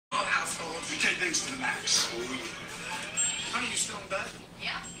take things to the max. Oh, yeah. Honey, you still in bed?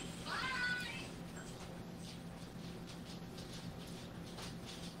 Yeah.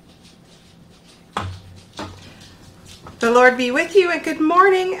 The Lord be with you and good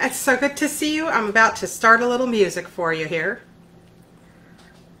morning. It's so good to see you. I'm about to start a little music for you here.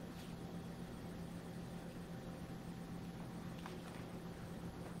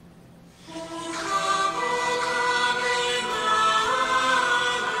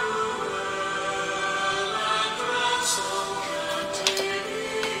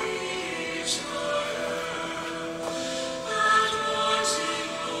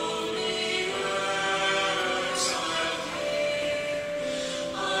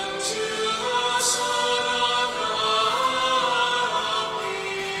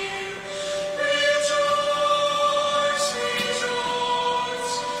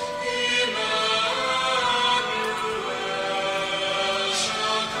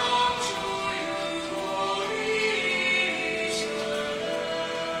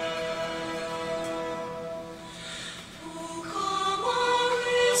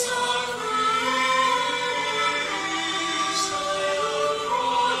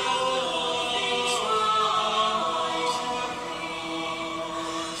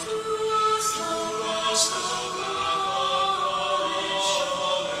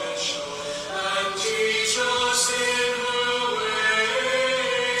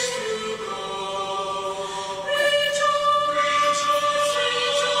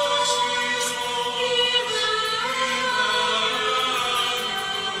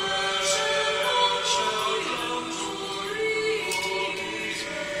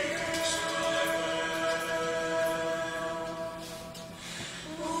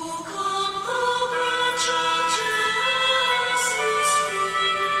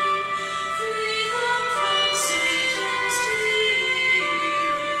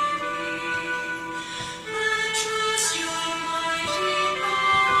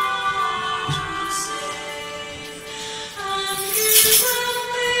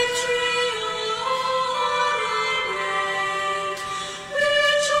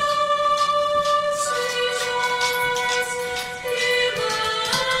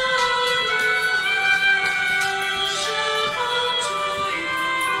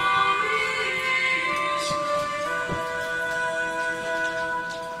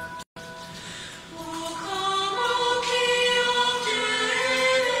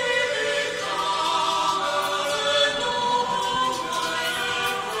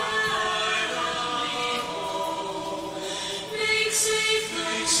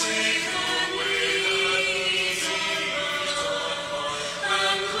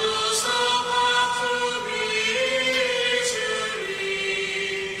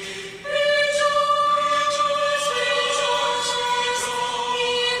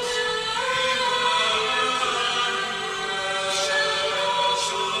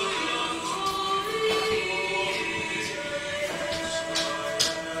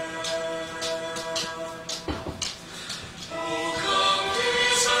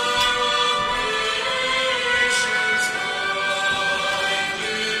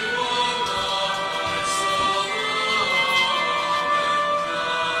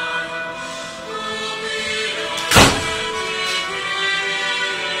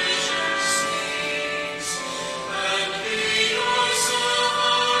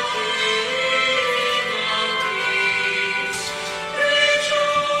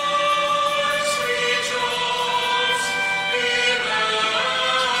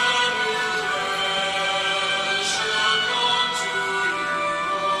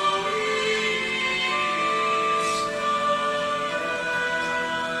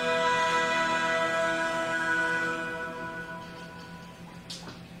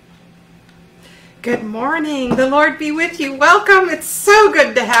 Good morning. The Lord be with you. Welcome. It's so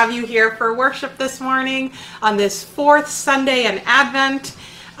good to have you here for worship this morning on this fourth Sunday in Advent.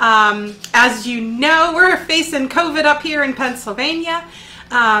 As you know, we're facing COVID up here in Pennsylvania.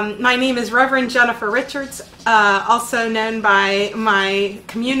 My name is Reverend Jennifer Richards, also known by my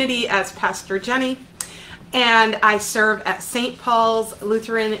community as Pastor Jenny, and I serve at St. Paul's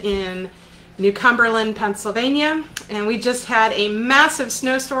Lutheran in New Cumberland, Pennsylvania, and we just had a massive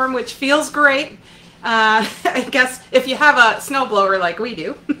snowstorm, which feels great. I guess if you have a snowblower like we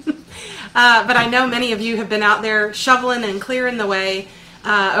do. But I know many of you have been out there shoveling and clearing the way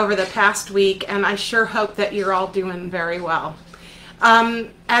over the past week, and I sure hope that you're all doing very well.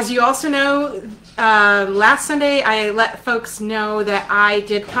 As you also know, last Sunday I let folks know that I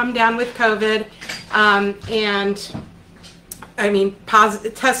did come down with COVID, and I mean,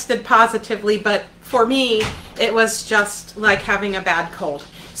 tested positively, but for me, it was just like having a bad cold.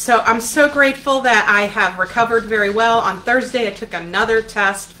 So I'm so grateful that I have recovered very well. On Thursday, I took another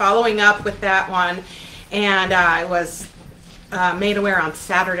test following up with that one, and I was made aware on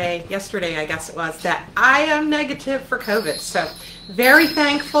yesterday I guess it was, that I am negative for COVID. So very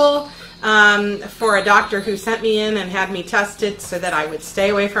thankful for a doctor who sent me in and had me tested so that I would stay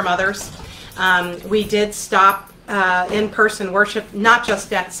away from others. We did stop in-person worship, not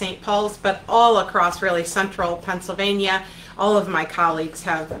just at St. Paul's, but all across really central Pennsylvania. All of my colleagues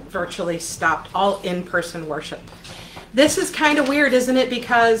have virtually stopped all in-person worship. This is kind of weird, isn't it?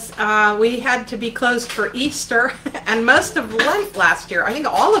 Because we had to be closed for Easter and most of Lent last year. I think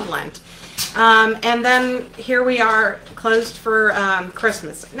all of Lent. And then here we are closed for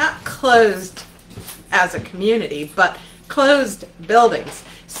Christmas. Not closed as a community, but closed buildings.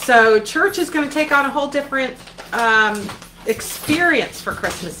 So church is going to take on a whole different experience for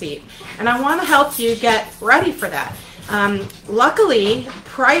Christmas Eve. And I want to help you get ready for that. Luckily,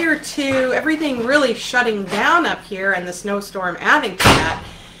 prior to everything really shutting down up here and the snowstorm adding to that,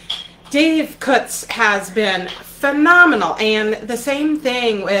 Dave Kutz has been phenomenal. And the same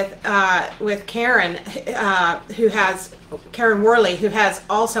thing with Karen, Karen Worley, who has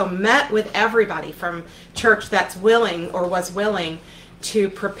also met with everybody from church that's willing or was willing to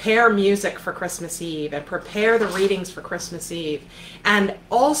prepare music for Christmas Eve and prepare the readings for Christmas Eve, and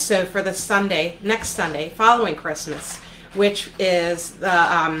also for the Sunday, next Sunday following Christmas, which is the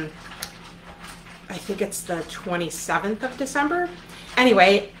I think it's the 27th of December.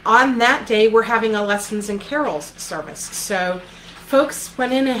 Anyway, on that day we're having a Lessons and Carols service. So folks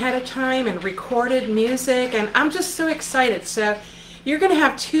went in ahead of time and recorded music, and I'm just so excited. So you're going to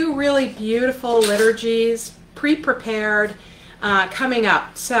have two really beautiful liturgies pre-prepared coming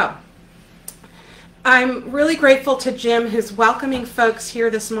up. So I'm really grateful to Jim, who's welcoming folks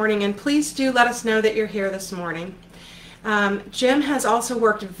here this morning, and please do let us know that you're here this morning. Jim has also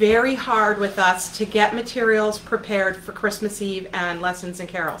worked very hard with us to get materials prepared for Christmas Eve and Lessons and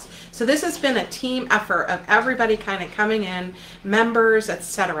Carols. So this has been a team effort of everybody kind of coming in, members,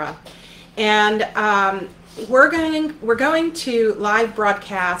 etc. And we're going to live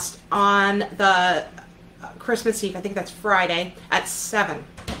broadcast on the Christmas Eve, I think that's Friday, at 7.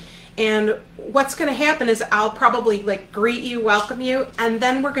 And what's going to happen is I'll probably greet you, welcome you, and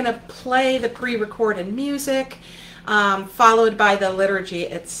then we're going to play the pre-recorded music, followed by the liturgy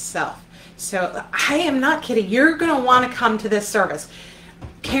itself. So I am not kidding. You're going to want to come to this service.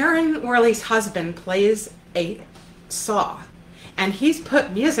 Karen Worley's husband plays a saw, and he's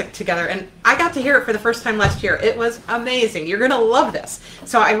put music together, and I got to hear it for the first time last year. It was amazing. You're going to love this.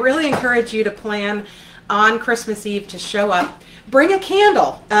 So I really encourage you to plan on Christmas Eve to show up. Bring a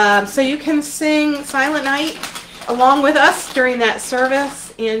candle so you can sing Silent Night along with us during that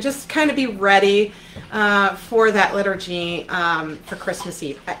service, and just kind of be ready for that liturgy for Christmas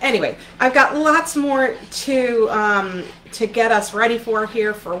Eve. Anyway, I've got lots more to get us ready for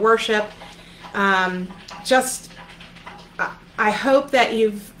here for worship. I hope that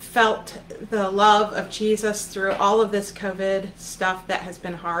you've felt the love of Jesus through all of this COVID stuff that has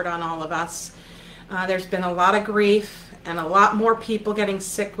been hard on all of us. There's been a lot of grief and a lot more people getting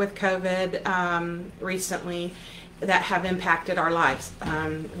sick with COVID recently that have impacted our lives,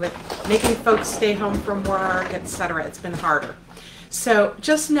 with making folks stay home from work, etc. It's been harder. So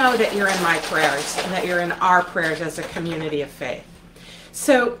just know that you're in my prayers and that you're in our prayers as a community of faith.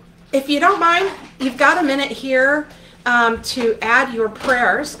 So if you don't mind, you've got a minute here to add your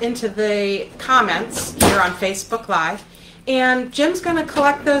prayers into the comments here on Facebook Live. And Jim's going to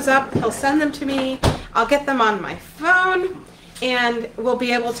collect those up. He'll send them to me. I'll get them on my phone, and we'll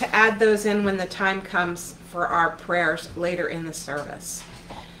be able to add those in when the time comes for our prayers later in the service.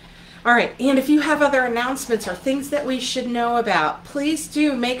 All right, and if you have other announcements or things that we should know about, please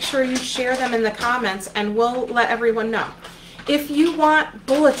do make sure you share them in the comments, and we'll let everyone know. If you want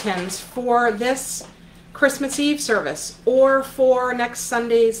bulletins for this Christmas Eve service or for next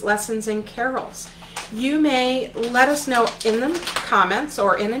Sunday's Lessons and Carols, you may let us know in the comments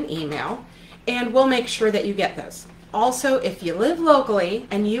or in an email, and we'll make sure that you get those. Also, if you live locally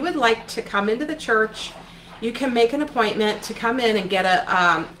and you would like to come into the church, you can make an appointment to come in and get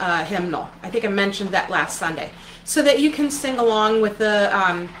a hymnal. I think I mentioned that last Sunday, so that you can sing along with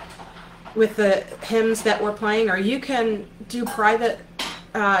the hymns that we're playing, or you can do private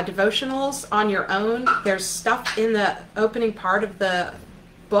devotionals on your own. There's stuff in the opening part of the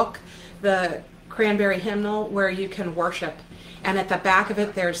book, the Cranberry Hymnal, where you can worship. And at the back of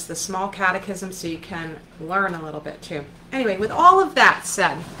it, there's the small catechism, so you can learn a little bit too. Anyway, with all of that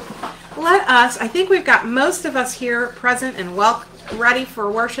said, I think we've got most of us here present and ready for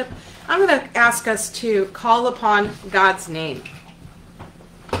worship. I'm going to ask us to call upon God's name.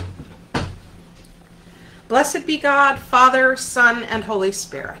 Blessed be God, Father, Son, and Holy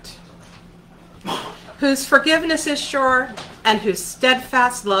Spirit, whose forgiveness is sure and whose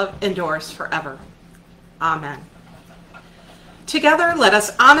steadfast love endures forever. Amen. Together, let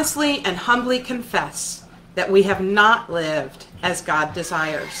us honestly and humbly confess that we have not lived as God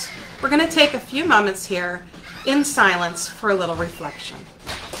desires. We're going to take a few moments here in silence for a little reflection.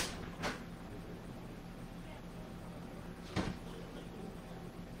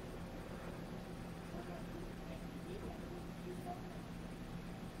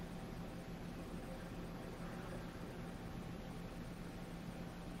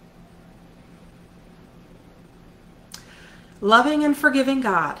 Loving and forgiving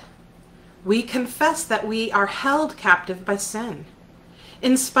God, we confess that we are held captive by sin.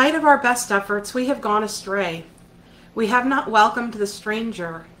 In spite of our best efforts, we have gone astray. We have not welcomed the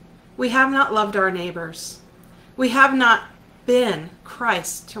stranger. We have not loved our neighbors. We have not been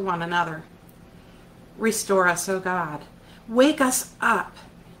Christ to one another. Restore us, O God. Wake us up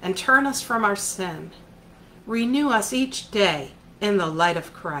and turn us from our sin. Renew us each day in the light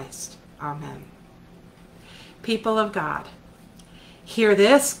of Christ. Amen. People of God, hear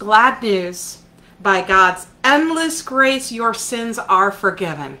this glad news. By God's endless grace, your sins are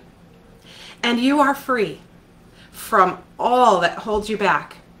forgiven, and you are free from all that holds you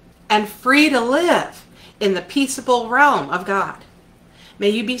back, and free to live in the peaceable realm of God.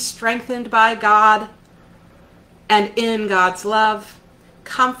 May you be strengthened by God and in God's love,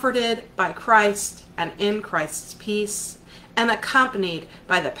 comforted by Christ and in Christ's peace, and accompanied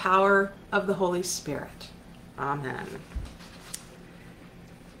by the power of the Holy Spirit. Amen.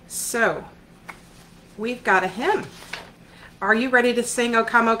 So, we've got a hymn. Are you ready to sing O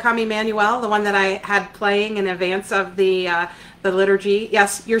Come, Emmanuel, the one that I had playing in advance of the liturgy?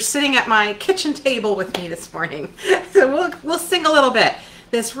 Yes, you're sitting at my kitchen table with me this morning. So we'll sing a little bit.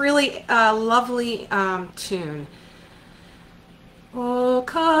 This really lovely tune. O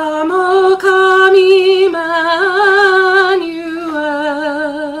come, Emmanuel,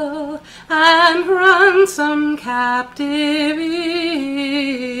 and ransom captive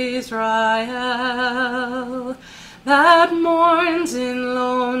Israel, that mourns in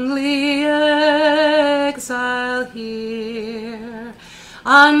lonely exile here,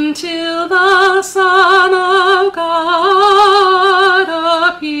 until the Son of God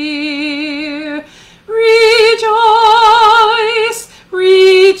appear. Rejoice,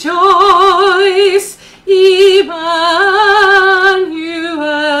 rejoice, Emmanuel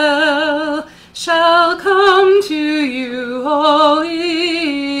shall come to you, O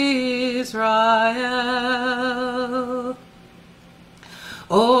Israel.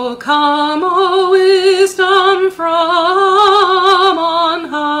 O come, O wisdom from on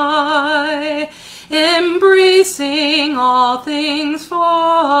high, embracing all things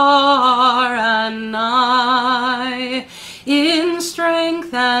far and nigh. In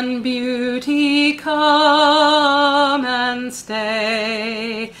strength and beauty come and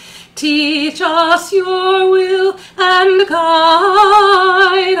stay. Teach us your will and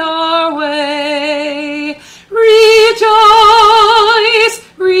guide our way. Rejoice,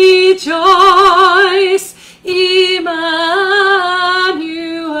 rejoice, Emmanuel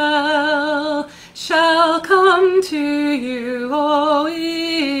shall come to you, O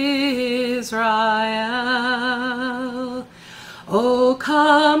Israel. O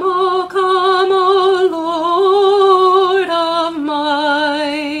come, O Lord of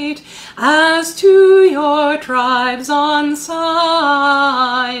might, as to your tribes on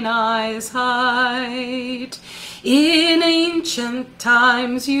Sinai's height. In ancient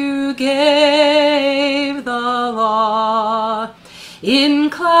times you gave the law, in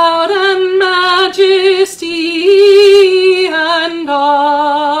cloud and majesty and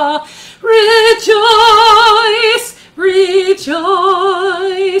awe. Rejoice,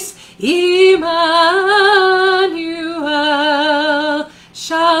 rejoice, Emmanuel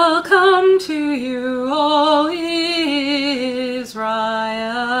shall come to you, O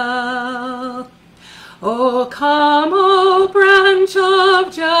Israel. O come, O branch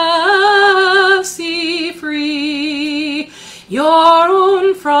of Jesse, free your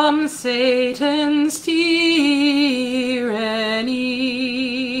own from Satan's tyranny.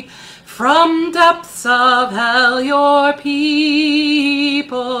 From depths of hell your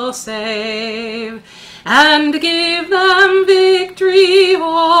people save, and give them victory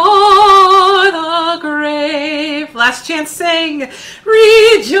o'er the grave. Last chance, sing.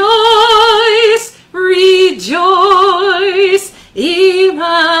 Rejoice, rejoice, Emmanuel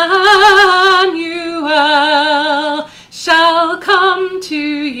shall come to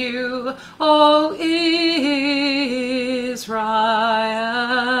you, O Israel.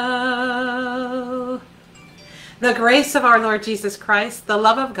 The grace of our Lord Jesus Christ, the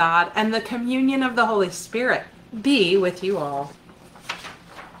love of God, and the communion of the Holy Spirit be with you all.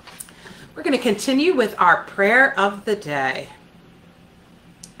 We're going to continue with our prayer of the day.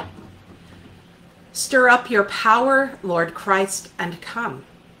 Stir up your power, Lord Christ, and come.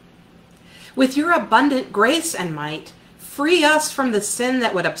 With your abundant grace and might, free us from the sin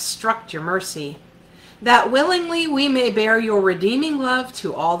that would obstruct your mercy, that willingly we may bear your redeeming love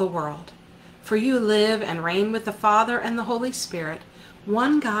to all the world. For you live and reign with the Father and the Holy Spirit,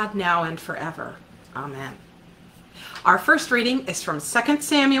 one God now and forever. Amen. Our first reading is from 2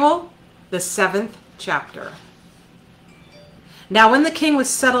 Samuel, the 7th chapter. Now when the king was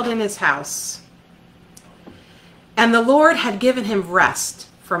settled in his house, and the Lord had given him rest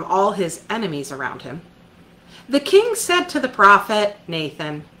from all his enemies around him, the king said to the prophet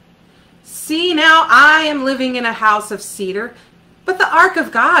Nathan, "See now, I am living in a house of cedar, but the ark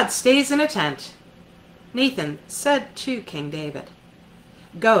of God stays in a tent." Nathan said to King David,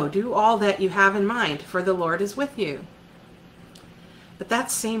 "Go, do all that you have in mind, for the Lord is with you." But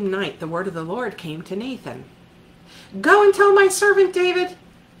that same night the word of the Lord came to Nathan. "Go and tell my servant David,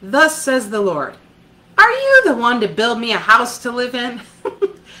 thus says the Lord, are you the one to build me a house to live in?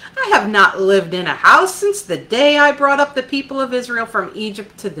 I have not lived in a house since the day I brought up the people of Israel from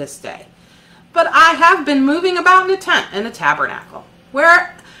Egypt to this day. But I have been moving about in a tent and a tabernacle.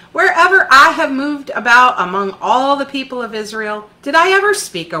 Wherever I have moved about among all the people of Israel, did I ever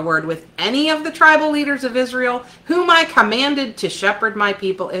speak a word with any of the tribal leaders of Israel, whom I commanded to shepherd my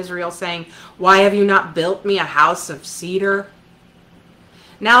people Israel, saying, why have you not built me a house of cedar?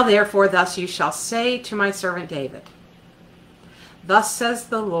 Now therefore thus you shall say to my servant David, thus says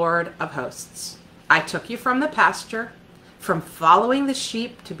the Lord of hosts, I took you from the pasture, from following the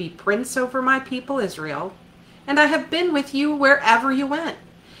sheep to be prince over my people Israel, and I have been with you wherever you went,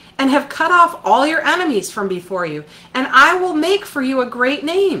 and have cut off all your enemies from before you, and I will make for you a great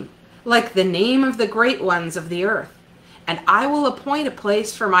name, like the name of the great ones of the earth. And I will appoint a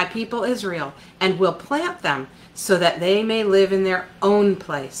place for my people Israel, and will plant them, so that they may live in their own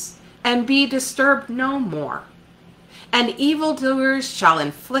place, and be disturbed no more. And evildoers shall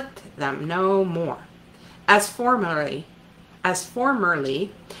inflict them no more, as formerly,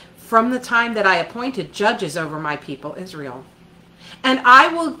 from the time that I appointed judges over my people Israel. And I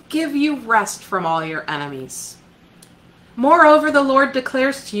will give you rest from all your enemies. Moreover, the Lord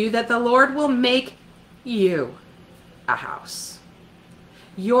declares to you that the Lord will make you a house.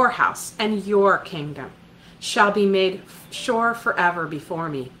 Your house and your kingdom shall be made sure forever before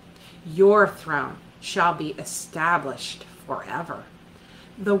me. Your throne shall be established forever.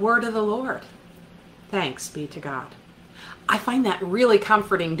 The word of the Lord. Thanks be to God. I find that really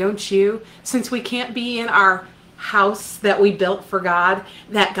comforting, don't you? Since we can't be in our house that we built for God,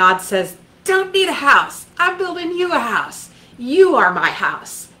 that God says, don't need a house. I'm building you a house. You are my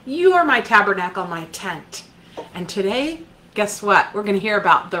house. You are my tabernacle, my tent. And today, guess what? We're going to hear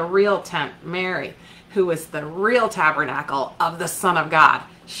about the real tent, Mary, who is the real tabernacle of the Son of God.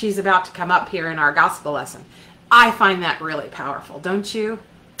 She's about to come up here in our gospel lesson. I find that really powerful, don't you?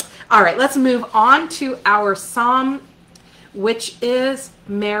 All right, let's move on to our psalm, which is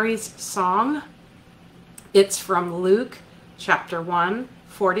Mary's song. It's from Luke chapter 1,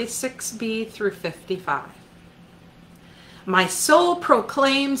 46b through 55. My soul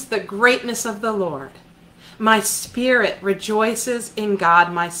proclaims the greatness of the Lord. My spirit rejoices in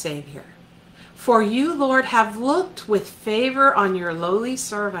God my Savior. For you, Lord, have looked with favor on your lowly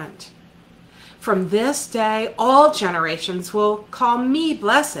servant. From this day, all generations will call me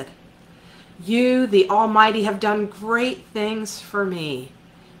blessed. You, the Almighty, have done great things for me,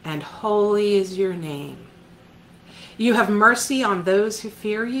 and holy is your name. You have mercy on those who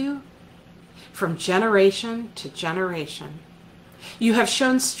fear you, from generation to generation. You have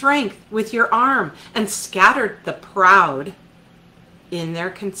shown strength with your arm and scattered the proud in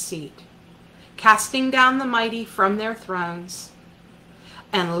their conceit, casting down the mighty from their thrones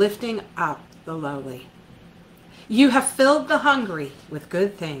and lifting up the lowly. You have filled the hungry with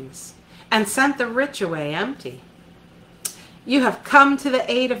good things and sent the rich away empty. You have come to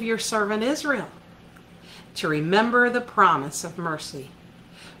the aid of your servant Israel, to remember the promise of mercy,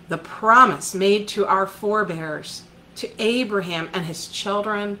 the promise made to our forebears, to Abraham and his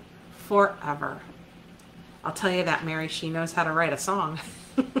children forever. I'll tell you that Mary, she knows how to write a song.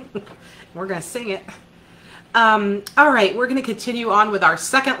 We're going to sing it. All right, we're going to continue on with our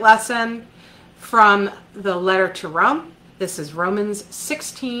second lesson from the letter to Rome. This is Romans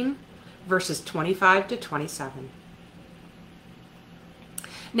 16, verses 25 to 27.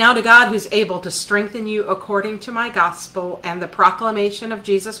 Now to God, who's able to strengthen you according to my gospel and the proclamation of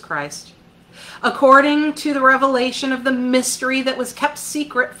Jesus Christ, according to the revelation of the mystery that was kept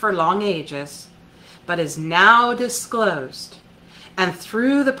secret for long ages, but is now disclosed, and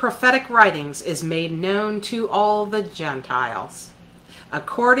through the prophetic writings is made known to all the Gentiles,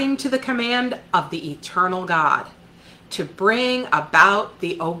 according to the command of the eternal God, to bring about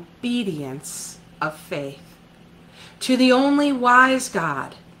the obedience of faith to the only wise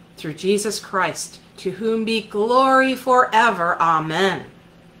God, through Jesus Christ, to whom be glory forever. Amen.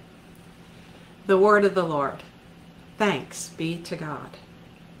 The word of the Lord. Thanks be to God.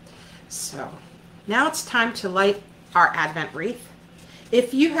 So, now it's time to light our Advent wreath.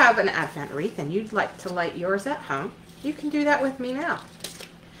 If you have an Advent wreath and you'd like to light yours at home, you can do that with me now.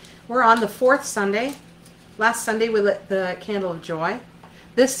 We're on the fourth Sunday. Last Sunday we lit the candle of joy.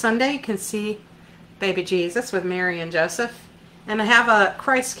 This Sunday you can see baby Jesus with Mary and Joseph. And I have a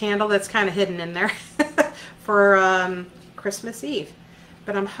Christ candle that's kind of hidden in there for Christmas Eve.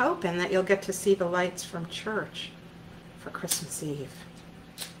 But I'm hoping that you'll get to see the lights from church for Christmas Eve.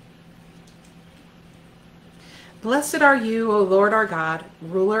 Blessed are you, O Lord our God,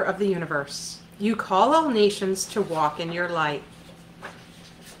 ruler of the universe. You call all nations to walk in your light.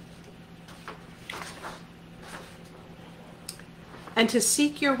 And to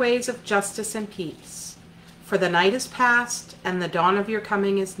seek your ways of justice and peace. For the night is past, and the dawn of your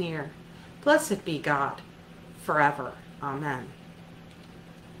coming is near. Blessed be God, forever. Amen.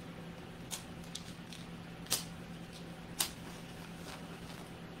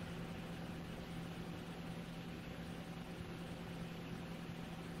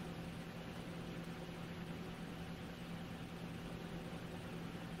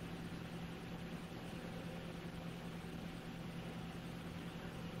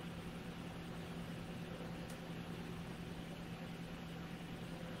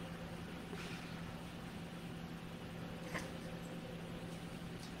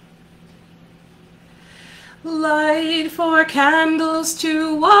 Light for candles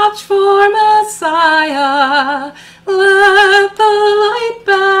to watch for Messiah. Let the light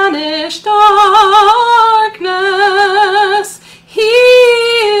banish darkness. He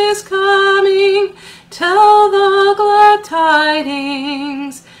is coming. Tell the glad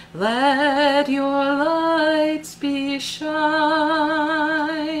tidings. Let your lights be shining.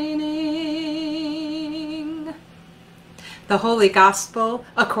 The Holy Gospel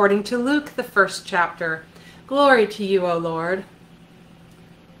according to Luke, the 1st chapter. Glory to you, O Lord.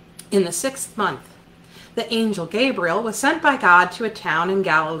 In the 6th month, the angel Gabriel was sent by God to a town in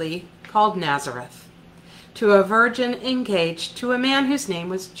Galilee called Nazareth, to a virgin engaged to a man whose name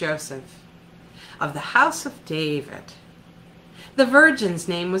was Joseph, of the house of David. The virgin's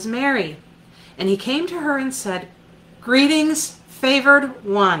name was Mary, and he came to her and said, Greetings, favored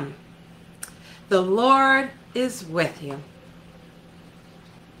one. The Lord is with you.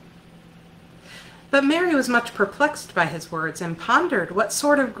 But Mary was much perplexed by his words and pondered what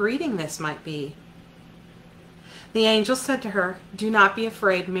sort of greeting this might be. The angel said to her, Do not be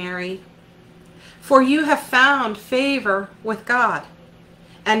afraid, Mary, for you have found favor with God.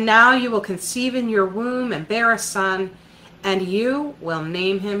 And now you will conceive in your womb and bear a son, and you will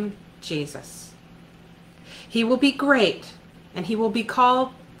name him Jesus. He will be great, and he will be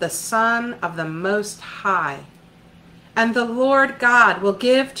called the Son of the Most High. And the Lord God will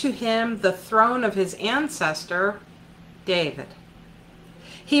give to him the throne of his ancestor, David.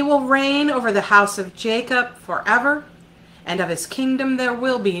 He will reign over the house of Jacob forever, and of his kingdom there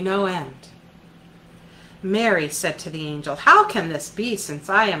will be no end. Mary said to the angel, How can this be, since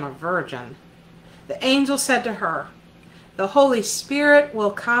I am a virgin? The angel said to her, The Holy Spirit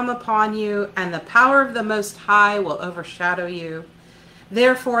will come upon you, and the power of the Most High will overshadow you.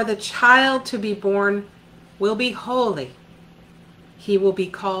 Therefore the child to be born will be holy. He will be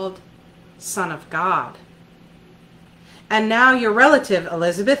called Son of God. And now your relative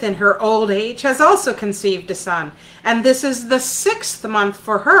Elizabeth, in her old age, has also conceived a son. And this is the 6th month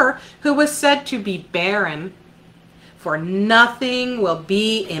for her, who was said to be barren. For nothing will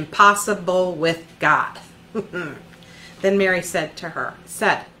be impossible with God. Then Mary said to her,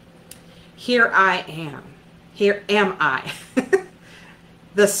 Here I am. Here am I,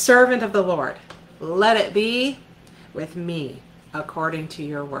 the servant of the Lord. Let it be with me according to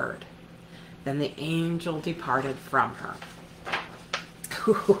your word. Then the angel departed from her.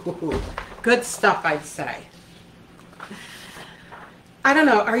 Good stuff, I'd say. I don't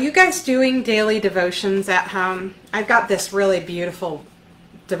know, are you guys doing daily devotions at home? I've got this really beautiful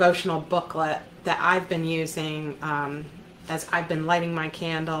devotional booklet that I've been using as I've been lighting my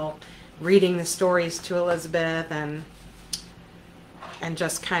candle, reading the stories to Elizabeth, and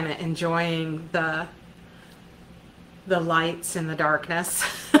just kind of enjoying the lights in the darkness.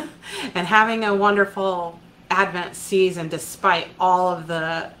 and having a wonderful Advent season despite all of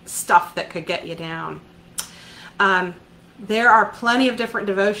the stuff that could get you down. There are plenty of different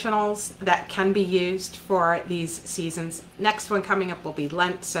devotionals that can be used for these seasons. Next one coming up will be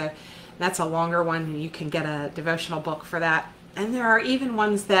Lent, so that's a longer one, and you can get a devotional book for that. And there are even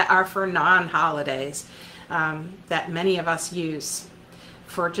ones that are for non-holidays that many of us use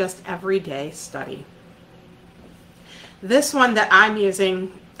for just everyday study. This one that I'm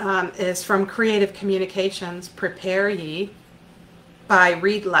using is from Creative Communications, Prepare Ye by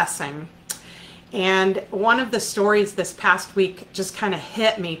Reed Lessing. And one of the stories this past week just kind of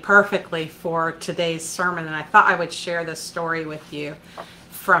hit me perfectly for today's sermon, and I thought I would share this story with you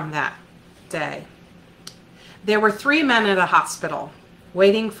from that day. There were 3 men at a hospital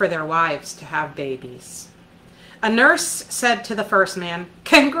waiting for their wives to have babies. A nurse said to the first man,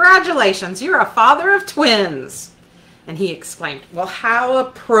 "Congratulations, you're a father of twins." And he exclaimed, "Well, how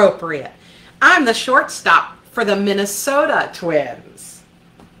appropriate. I'm the shortstop for the Minnesota Twins."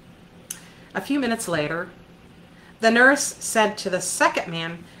 A few minutes later, the nurse said to the second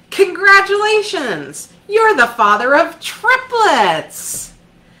man, "Congratulations, you're the father of triplets."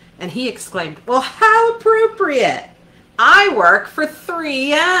 And he exclaimed, "Well, how appropriate. I work for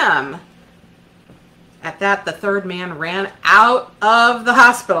 3M. At that, the third man ran out of the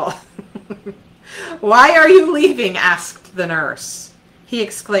hospital. "Why are you leaving?" asked the nurse. He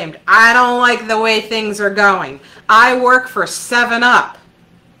exclaimed, "I don't like the way things are going. I work for 7-Up.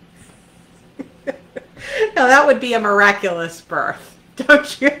 Now that would be a miraculous birth,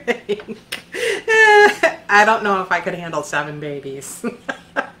 don't you think? I don't know if I could handle 7 babies.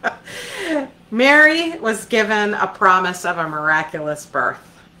 Mary was given a promise of a miraculous birth.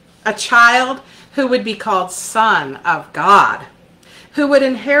 A child who would be called Son of God, who would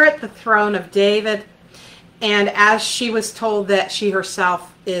inherit the throne of David. And as she was told that she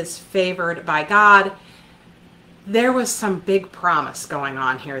herself is favored by God, there was some big promise going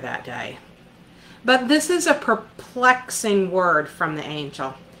on here that day. But this is a perplexing word from the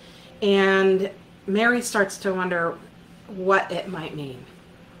angel, and Mary starts to wonder what it might mean.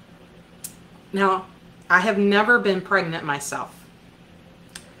 Now, I have never been pregnant myself.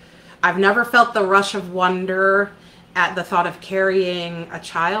 I've never felt the rush of wonder at the thought of carrying a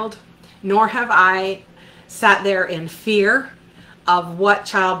child, nor have I sat there in fear of what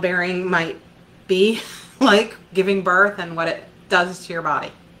childbearing might be like, giving birth and what it does to your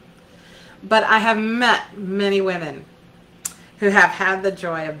body. But I have met many women who have had the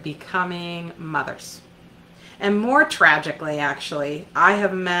joy of becoming mothers. And more tragically, actually, I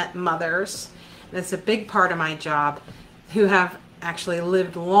have met mothers, that's a big part of my job, who have actually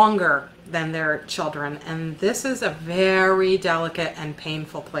lived longer than their children. And this is a very delicate and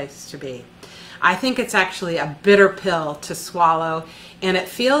painful place to be. I think it's actually a bitter pill to swallow, and it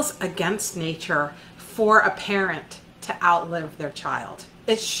feels against nature for a parent to outlive their child.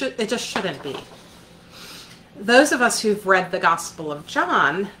 It just shouldn't be. Those of us who've read the Gospel of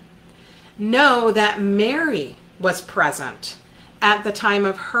John know that Mary was present at the time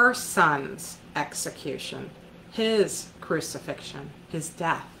of her son's execution, his crucifixion, his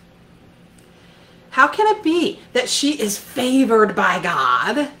death. How can it be that she is favored by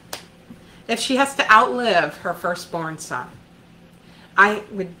God if she has to outlive her firstborn son? I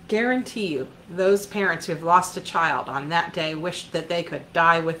would guarantee you those parents who have lost a child on that day wished that they could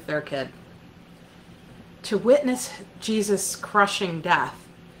die with their kid. To witness Jesus' crushing death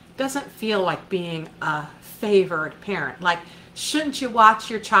doesn't feel like being a favored parent. Like, shouldn't you watch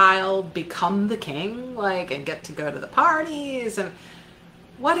your child become the king, and get to go to the parties? And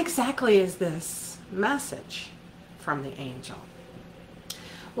what exactly is this message from the angel?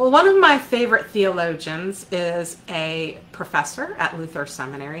 Well, one of my favorite theologians is a professor at Luther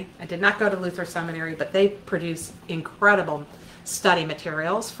Seminary. I did not go to Luther Seminary, but they produce incredible study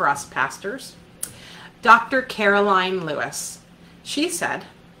materials for us pastors. Dr. Caroline Lewis. She said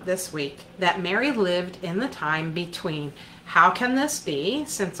this week that Mary lived in the time between "how can this be,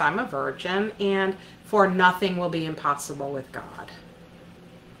 since I'm a virgin?" and "for nothing will be impossible with God."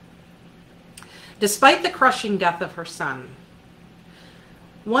 Despite the crushing death of her son,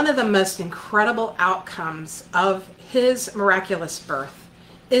 one of the most incredible outcomes of his miraculous birth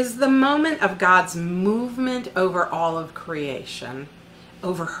is the moment of God's movement over all of creation,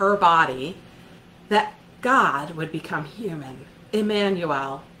 over her body, that God would become human,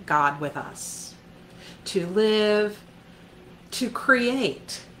 Emmanuel, God with us, to live, to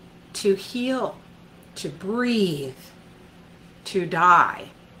create, to heal, to breathe, to die,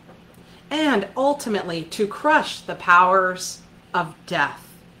 and ultimately to crush the powers of death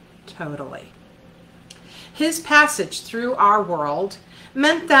totally. His passage through our world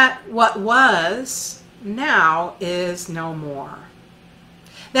meant that what was now is no more.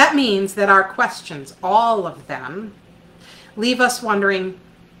 That means that our questions, all of them, leave us wondering,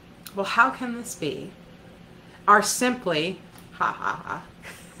 well, how can this be? Are simply, ha ha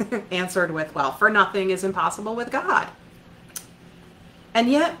ha, answered with, well, for nothing is impossible with God. And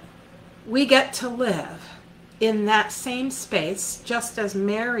yet, we get to live in that same space, just as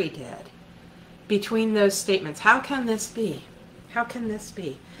Mary did, between those statements. How can this be? How can this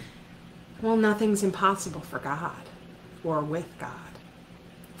be? Well, nothing's impossible for God or with God.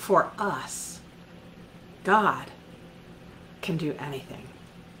 For us, God can do anything.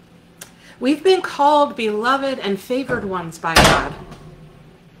 We've been called beloved and favored ones by God.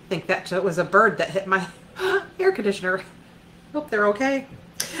 I think that was a bird that hit my air conditioner. Hope they're okay.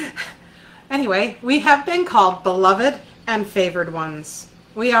 Anyway, we have been called beloved and favored ones.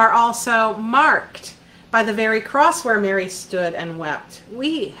 We are also marked by the very cross where Mary stood and wept.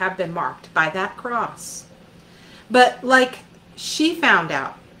 We have been marked by that cross. But like she found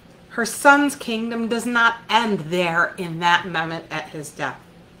out, her son's kingdom does not end there in that moment at his death.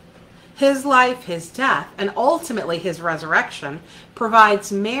 His life, his death, and ultimately his resurrection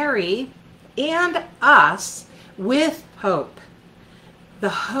provides Mary and us with hope. The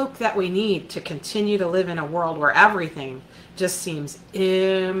hope that we need to continue to live in a world where everything just seems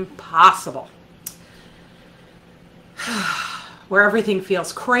impossible. Where everything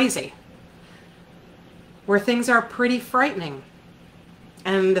feels crazy. Where things are pretty frightening.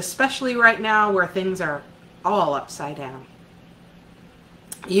 And especially right now where things are all upside down.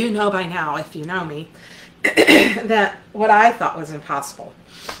 You know by now, if you know me, that what I thought was impossible,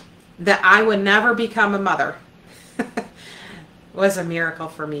 that I would never become a mother, was a miracle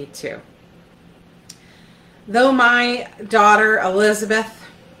for me too. Though my daughter Elizabeth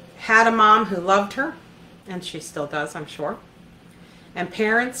had a mom who loved her, and she still does, I'm sure, and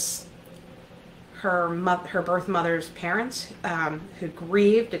parents, her birth mother's parents, who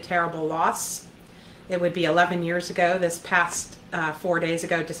grieved a terrible loss. It would be 11 years ago, this past 4 days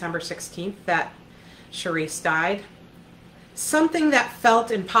ago, December 16th, that Charisse died. Something that felt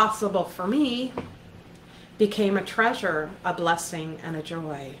impossible for me became a treasure, a blessing, and a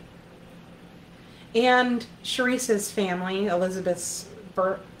joy. And Charisse's family, Elizabeth's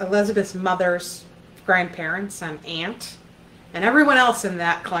mother's grandparents and aunt, and everyone else in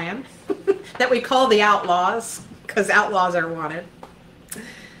that clan that we call the outlaws, because outlaws are wanted.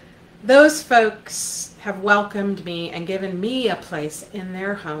 Those folks have welcomed me and given me a place in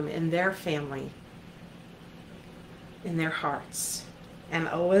their home, in their family, in their hearts. And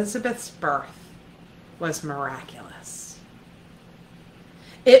Elizabeth's birth was miraculous.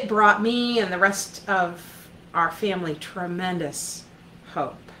 It brought me and the rest of our family tremendous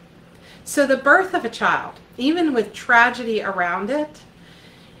hope. So the birth of a child, even with tragedy around it,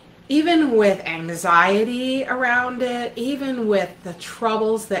 even with anxiety around it, even with the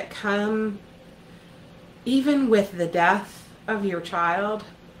troubles that come, even with the death of your child,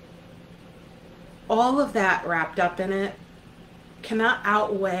 all of that wrapped up in it cannot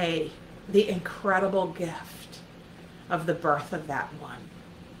outweigh the incredible gift of the birth of that one.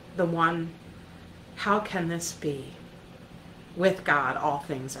 The one, how can this be? With God, all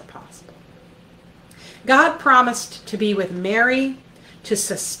things are possible. God promised to be with Mary, to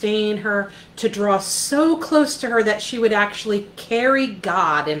sustain her, to draw so close to her that she would actually carry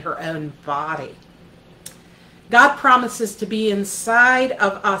God in her own body. God promises to be inside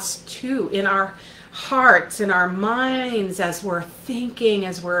of us too, in our hearts, in our minds, as we're thinking,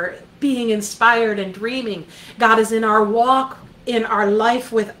 as we're being inspired and dreaming. God is in our walk, in our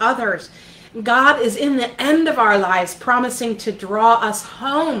life with others. God is in the end of our lives, promising to draw us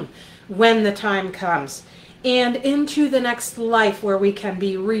home when the time comes, and into the next life where we can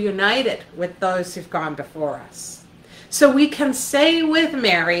be reunited with those who've gone before us. So we can say with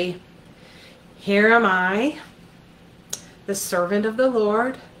Mary, "Here am I, the servant of the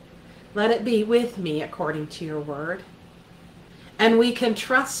Lord. Let it be with me according to your word." And we can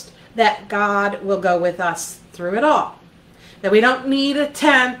trust that God will go with us through it all. That we don't need a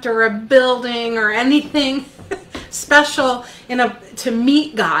tent or a building or anything special to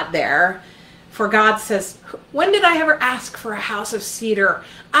meet God there. For God says, when did I ever ask for a house of cedar?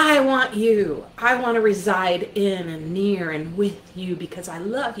 I want you. I want to reside in and near and with you because I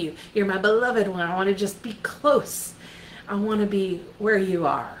love you. You're my beloved one. I want to just be close. I want to be where you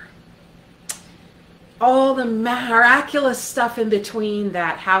are. All the miraculous stuff in between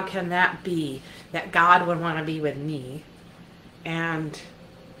that, how can that be? That God would want to be with me. And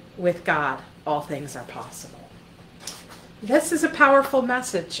with God, all things are possible. This is a powerful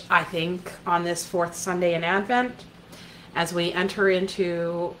message, I think, on this fourth Sunday in Advent. as we enter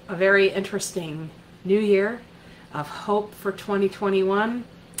into a very interesting new year of hope for 2021.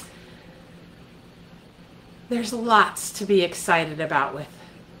 There's lots to be excited about with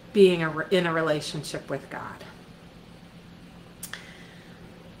being in a relationship with God.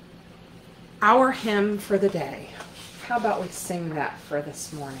 Our hymn for the day. How about we sing that for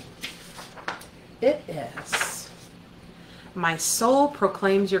this morning? It is "My Soul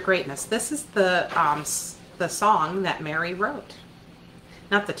Proclaims Your Greatness." This is the song that Mary wrote.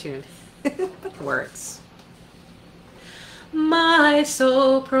 Not the tune, but the words. My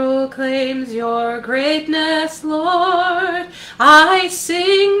soul proclaims your greatness, Lord. I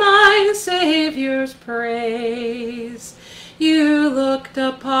sing my Savior's praise. You looked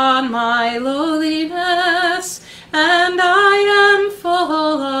upon my lowliness, and I am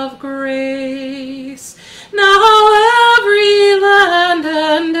full of grace. Now every land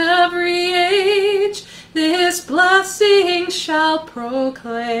and every age this blessing shall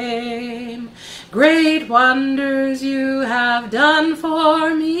proclaim. Great wonders you have done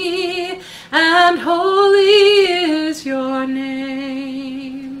for me, and holy is your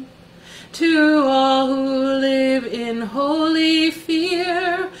name. To all who live in holy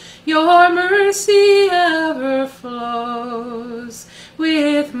fear, your mercy ever flows.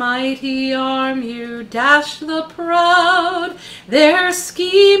 With mighty arm you dash the proud, their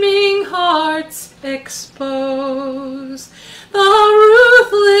scheming hearts expose. The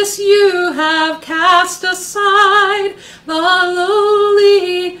ruthless you have cast aside, the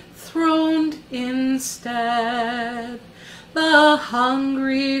lowly throned instead. The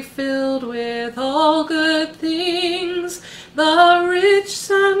hungry filled with all good things, the rich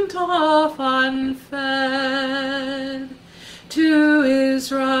sent off unfed. To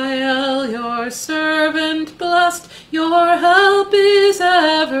Israel your servant blessed, your help is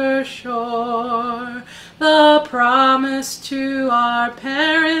ever sure. The promise to our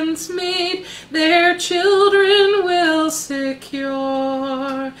parents made, their children will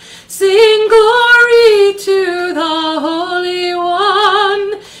secure. Sing glory to the Holy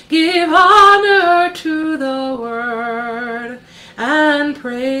One, give honor to the Word, and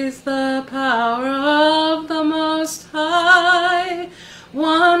praise the power of the Most High,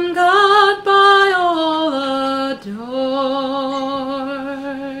 one God by all adored.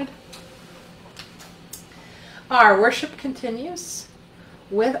 Our worship continues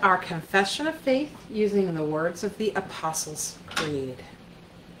with our confession of faith using the words of the Apostles' Creed.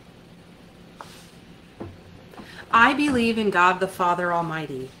 I believe in God the Father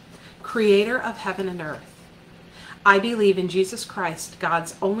Almighty, creator of heaven and earth. I believe in Jesus Christ,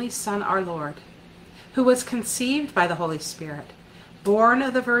 God's only Son, our Lord, who was conceived by the Holy Spirit, born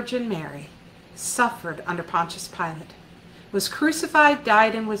of the Virgin Mary, suffered under Pontius Pilate, was crucified,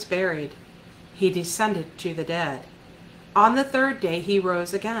 died, and was buried. He descended to the dead. On the third day he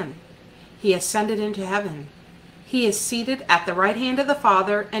rose again. He ascended into heaven. He is seated at the right hand of the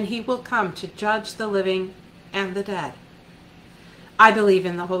Father, and he will come to judge the living and the dead. I believe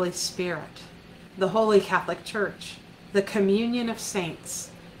in the Holy Spirit, the Holy Catholic Church, the communion of saints,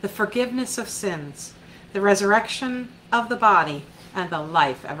 the forgiveness of sins, the resurrection of the body, and the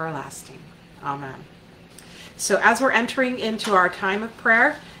life everlasting. Amen. So as we're entering into our time of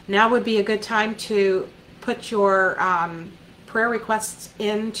prayer, now would be a good time to put your prayer requests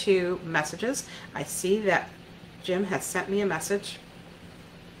into messages. I see that Jim has sent me a message.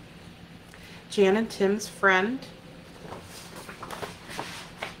 Jan and Tim's friend.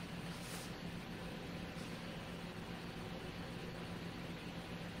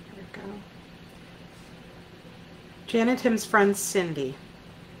 There we go. Jan and Tim's friend Cindy,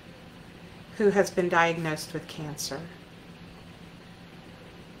 who has been diagnosed with cancer.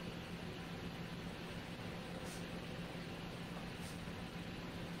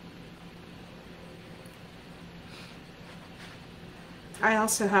 I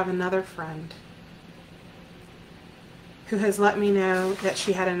also have another friend who has let me know that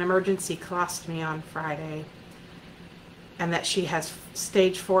she had an emergency colostomy on Friday and that she has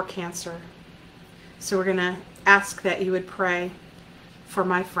stage 4 cancer. So we're going to ask that you would pray for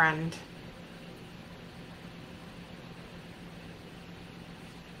my friend.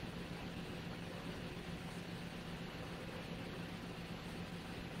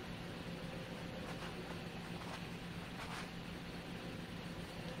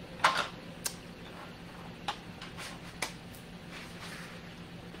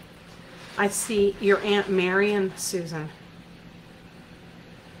 I see your Aunt Mary and Susan.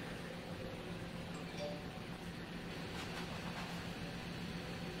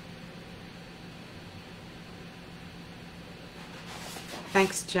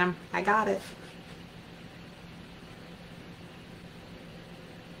 Thanks, Jim. I got it.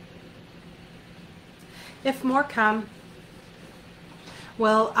 If more come,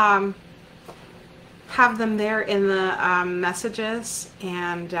 we'll have them there in the messages,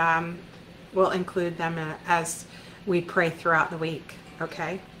 and we'll include them as we pray throughout the week,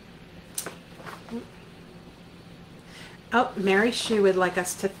 okay? Oh, Mary Shue would like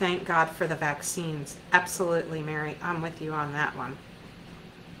us to thank God for the vaccines. Absolutely, Mary. I'm with you on that one.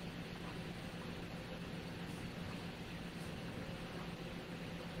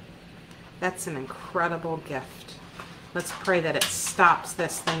 That's an incredible gift. Let's pray that it stops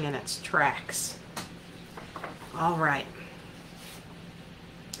this thing in its tracks. All right.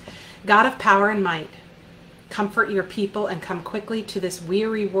 God of power and might, comfort your people and come quickly to this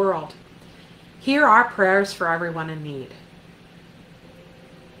weary world. Hear our prayers for everyone in need.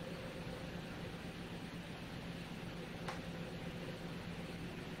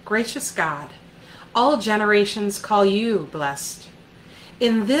 Gracious God, all generations call you blessed.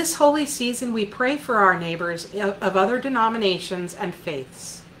 In this holy season, we pray for our neighbors of other denominations and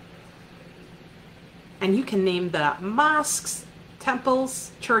faiths. And you can name the mosques,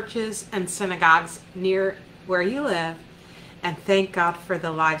 temples, churches, and synagogues near where you live, and thank God for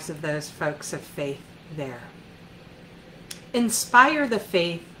the lives of those folks of faith there. Inspire the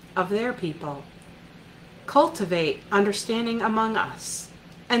faith of their people. Cultivate understanding among us,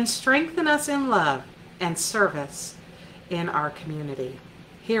 and strengthen us in love and service in our community.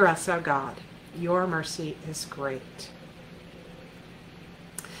 Hear us, O God. Your mercy is great.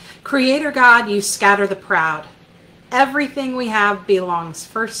 Creator God, you scatter the proud. Everything we have belongs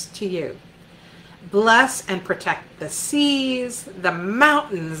first to you. Bless and protect the seas, the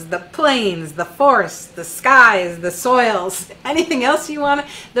mountains, the plains, the forests, the skies, the soils, anything else you want,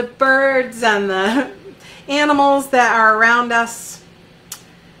 the birds and the animals that are around us,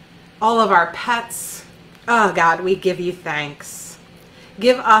 all of our pets. Oh God, we give you thanks.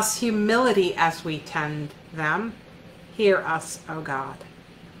 Give us humility as we tend them. Hear us, O God.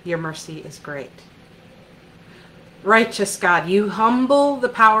 Your mercy is great. Righteous God, you humble the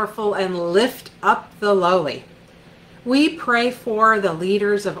powerful and lift up the lowly. We pray for the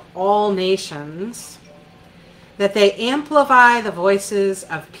leaders of all nations, that they amplify the voices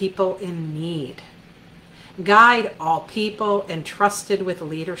of people in need. Guide all people entrusted with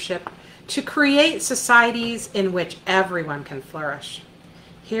leadership to create societies in which everyone can flourish.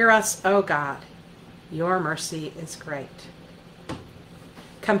 Hear us, O God. Your mercy is great.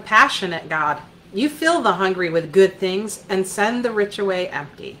 Compassionate God, you fill the hungry with good things and send the rich away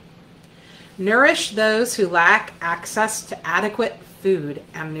empty. Nourish those who lack access to adequate food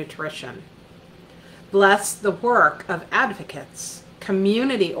and nutrition. Bless the work of advocates,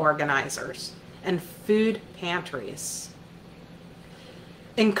 community organizers, and food pantries.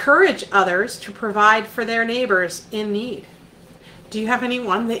 Encourage others to provide for their neighbors in need. Do you have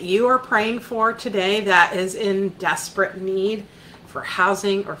anyone that you are praying for today that is in desperate need for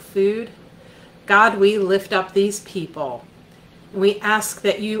housing or food? God, we lift up these people. We ask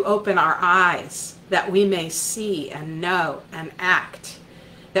that you open our eyes, that we may see and know and act,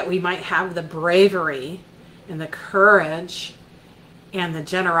 that we might have the bravery and the courage and the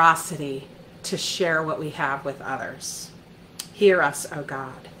generosity to share what we have with others. Hear us, O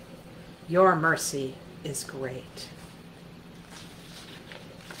God. Your mercy is great.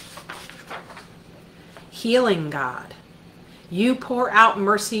 Healing God, you pour out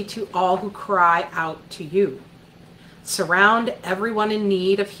mercy to all who cry out to you. Surround everyone in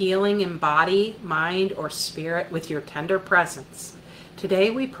need of healing in body, mind, or spirit with your tender presence.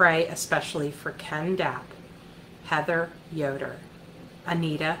 Today we pray especially for Ken Dapp, Heather Yoder,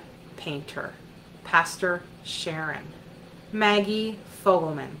 Anita Painter, Pastor Sharon, Maggie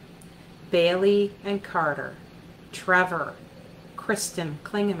Fogelman, Bailey and Carter, Trevor, Kristen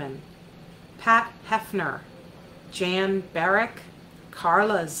Klingeman, Pat Hefner, Jan Barrick,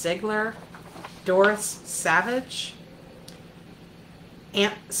 Carla Ziegler, Doris Savage,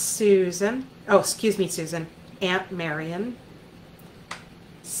 Aunt Susan, Aunt Marion,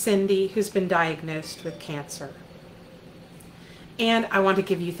 Cindy, who's been diagnosed with cancer. And I want to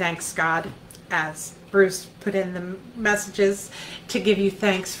give you thanks, God, as Bruce put in the messages, to give you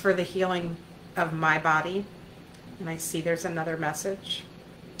thanks for the healing of my body. And I see there's another message.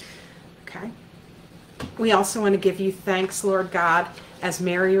 Okay. We also want to give you thanks, Lord God, as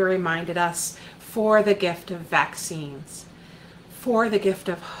Mary reminded us, for the gift of vaccines, for the gift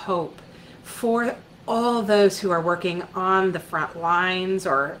of hope, for all those who are working on the front lines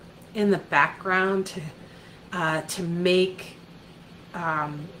or in the background to make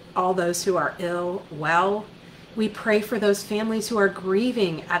all those who are ill well. We pray for those families who are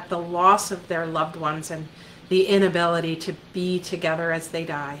grieving at the loss of their loved ones and the inability to be together as they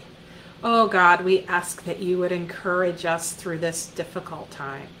die. Oh God, we ask that you would encourage us through this difficult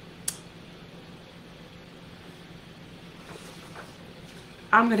time.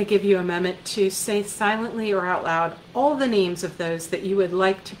 I'm going to give you a moment to say silently or out loud all the names of those that you would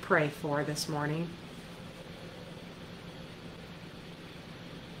like to pray for this morning.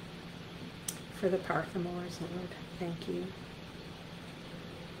 For the Parthamores, Lord, thank you.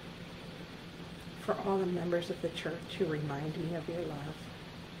 For all the members of the church who remind me of your love.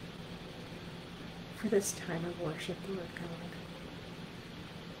 For this time of worship, Lord God.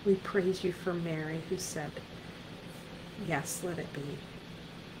 We praise you for Mary who said, yes, let it be.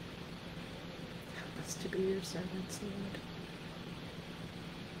 Help us to be your servants, Lord.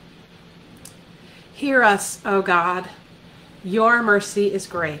 Hear us, O God. Your mercy is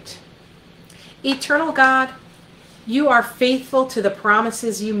great. Eternal God, you are faithful to the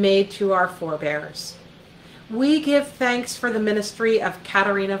promises you made to our forebears. We give thanks for the ministry of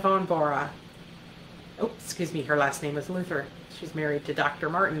Katharina von Bora. Oh, excuse me, her last name is Luther. She's married to Dr.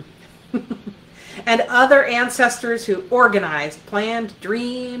 Martin. And other ancestors who organized, planned,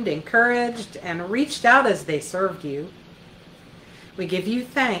 dreamed, encouraged, and reached out as they served you. We give you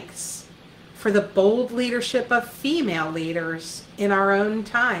thanks for the bold leadership of female leaders in our own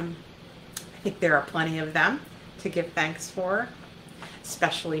time. I think there are plenty of them to give thanks for,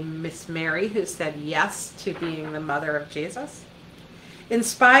 especially Miss Mary, who said yes to being the mother of Jesus.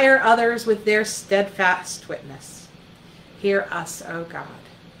 Inspire others with their steadfast witness. Hear us, O God.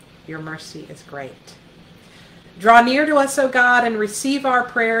 Your mercy is great. Draw near to us, O God, and receive our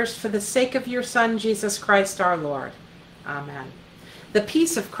prayers for the sake of your Son, Jesus Christ our Lord. Amen. The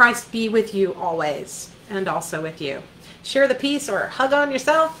peace of Christ be with you always, and also with you. Share the peace or hug on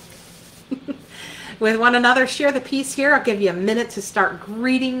yourself with one another. Share the peace here. I'll give you a minute to start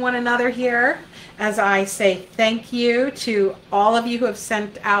greeting one another here as I say thank you to all of you who have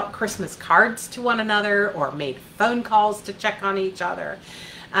sent out Christmas cards to one another or made phone calls to check on each other.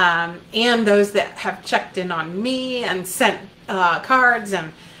 And those that have checked in on me and sent cards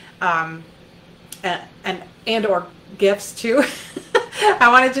and or gifts too. I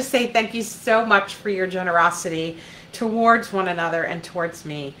want to just say thank you so much for your generosity towards one another and towards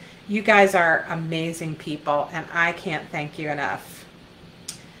me. You guys are amazing people, and I can't thank you enough.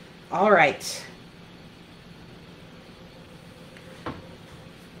 All right.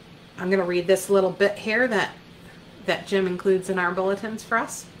 I'm going to read this little bit here that Jim includes in our bulletins for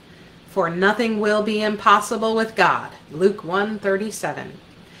us. For nothing will be impossible with God. Luke 1:37.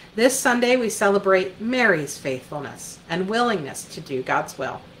 This Sunday we celebrate Mary's faithfulness and willingness to do God's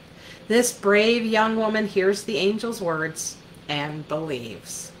will. This brave young woman hears the angel's words and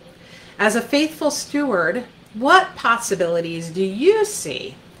believes. As a faithful steward, what possibilities do you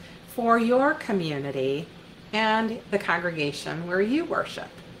see for your community and the congregation where you worship?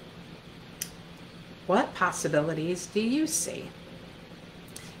 What possibilities do you see?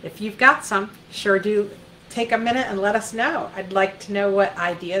 If you've got some, sure do take a minute and let us know. I'd like to know what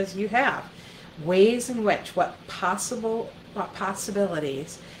ideas you have, ways in which, what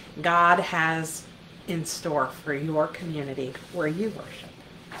possibilities God has in store for your community where you worship.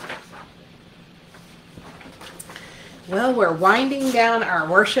 Well, we're winding down our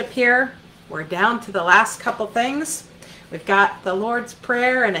worship here. We're down to the last couple things. We've got the Lord's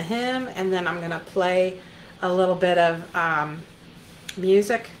Prayer and a hymn, and then I'm going to play a little bit of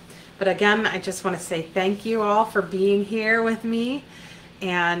music. But again, I just want to say thank you all for being here with me,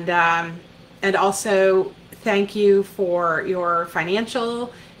 and also thank you for your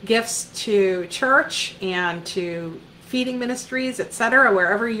financial gifts to church and to feeding ministries, etc.,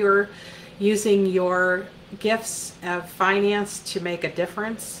 wherever you're using your gifts of finance to make a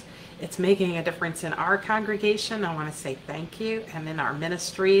difference. It's making a difference in our congregation. I want to say thank you. And in our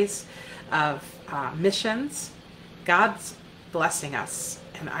ministries of missions, God's blessing us.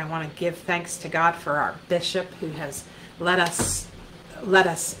 And I want to give thanks to God for our bishop who has led us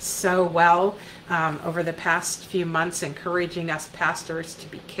so well over the past few months, encouraging us pastors to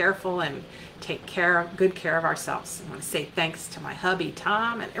be careful and take good care of ourselves. I want to say thanks to my hubby,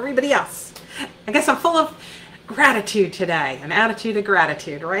 Tom, and everybody else. I guess I'm full of gratitude today, an attitude of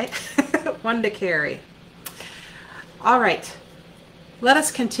gratitude, right? One to carry. All right, let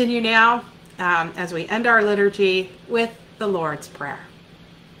us continue now as we end our liturgy with the Lord's Prayer.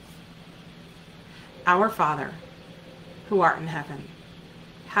 Our Father, who art in heaven,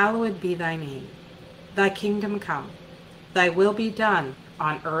 hallowed be thy name. Thy kingdom come, thy will be done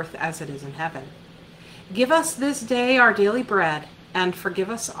on earth as it is in heaven. Give us this day our daily bread, and forgive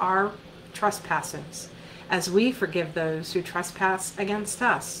us our trespasses, as we forgive those who trespass against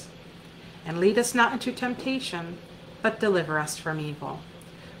us. And lead us not into temptation, but deliver us from evil.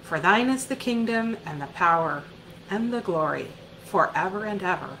 For thine is the kingdom and the power and the glory forever and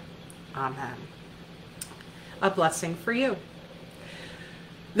ever. Amen. A blessing for you.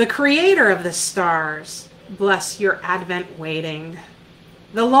 The creator of the stars, bless your Advent waiting.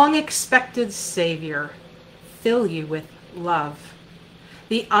 The long-expected Savior, fill you with love.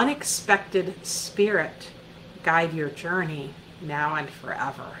 The unexpected Spirit, guide your journey now and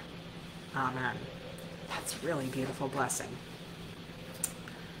forever. Amen. That's really beautiful blessing.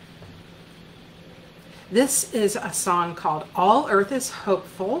 This is a song called All Earth is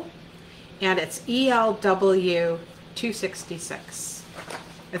Hopeful, and it's ELW 266.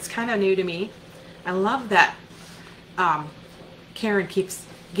 It's kind of new to me. I love that Karen keeps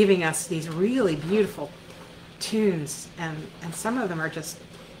giving us these really beautiful tunes, and some of them are just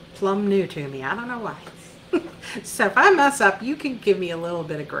plumb new to me. I don't know why. So if I mess up, you can give me a little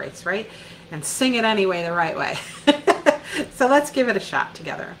bit of grace, right? And sing it anyway the right way. So let's give it a shot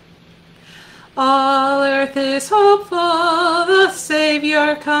together. All earth is hopeful, the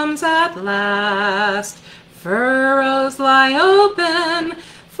Savior comes at last. Furrows lie open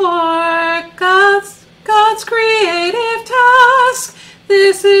for God's creative task.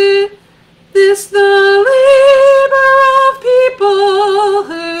 This the labor of people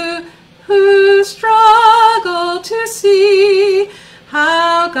who struggle to see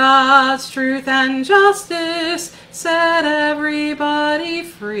how God's truth and justice set everybody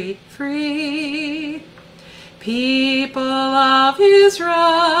free. People of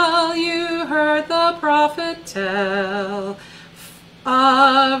Israel, you heard the prophet tell,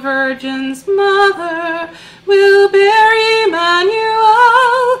 a virgin's mother will bear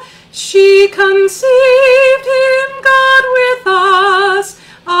Emmanuel. She conceived in God with us,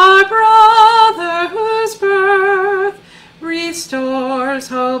 our brother whose birth restores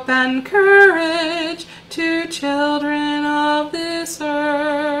hope and courage to children of this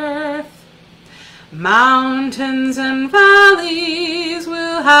earth. Mountains and valleys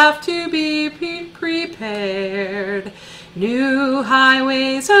will have to be prepared. New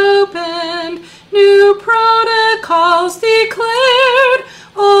highways opened, new protocols declared.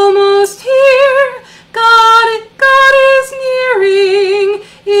 Almost here, God is nearing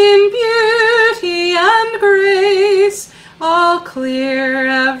in beauty and grace. All clear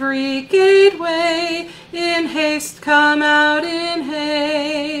every gateway, in haste come out in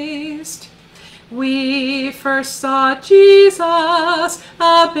haste. We first saw Jesus,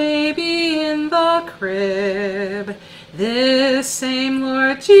 a baby in the crib. This same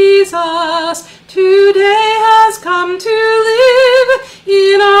Lord Jesus today has come to live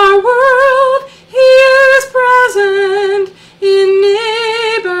in our world. He is present in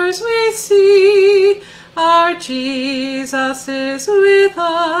neighbors we see. Our Jesus is with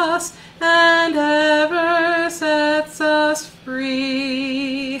us and ever sets us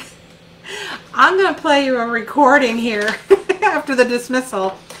free. I'm going to play you a recording here after the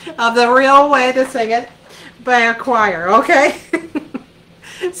dismissal of the real way to sing it by a choir, okay?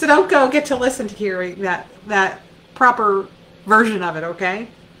 So don't go get to listen to hearing that proper version of it, okay?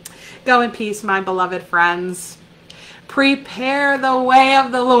 Go in peace, my beloved friends. Prepare the way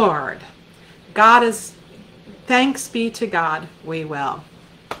of the Lord. Thanks be to God, we will.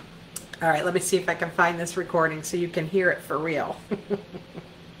 All right, let me see if I can find this recording so you can hear it for real.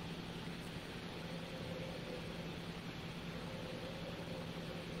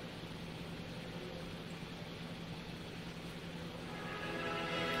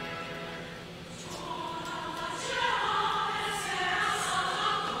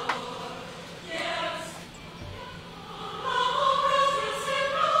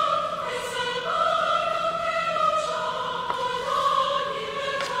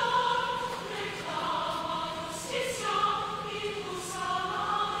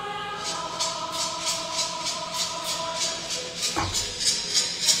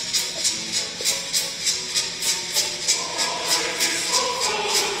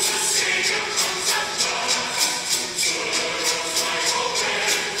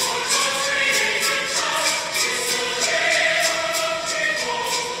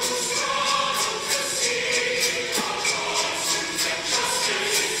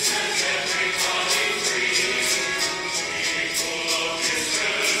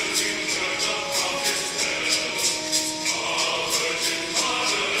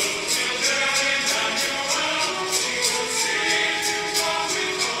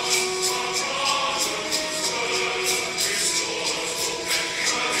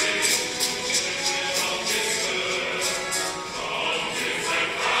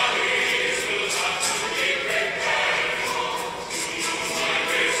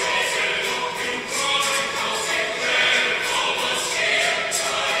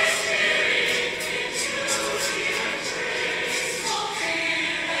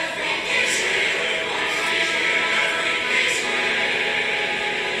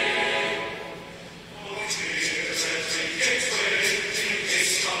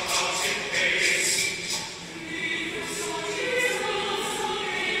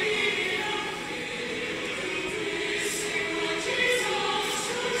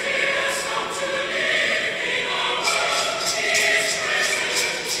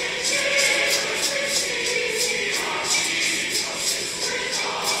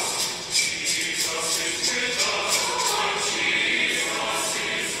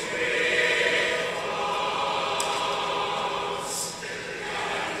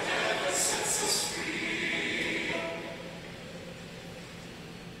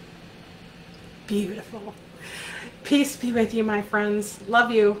 Beautiful. Peace be with you, my friends. Love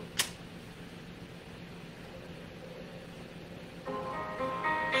you.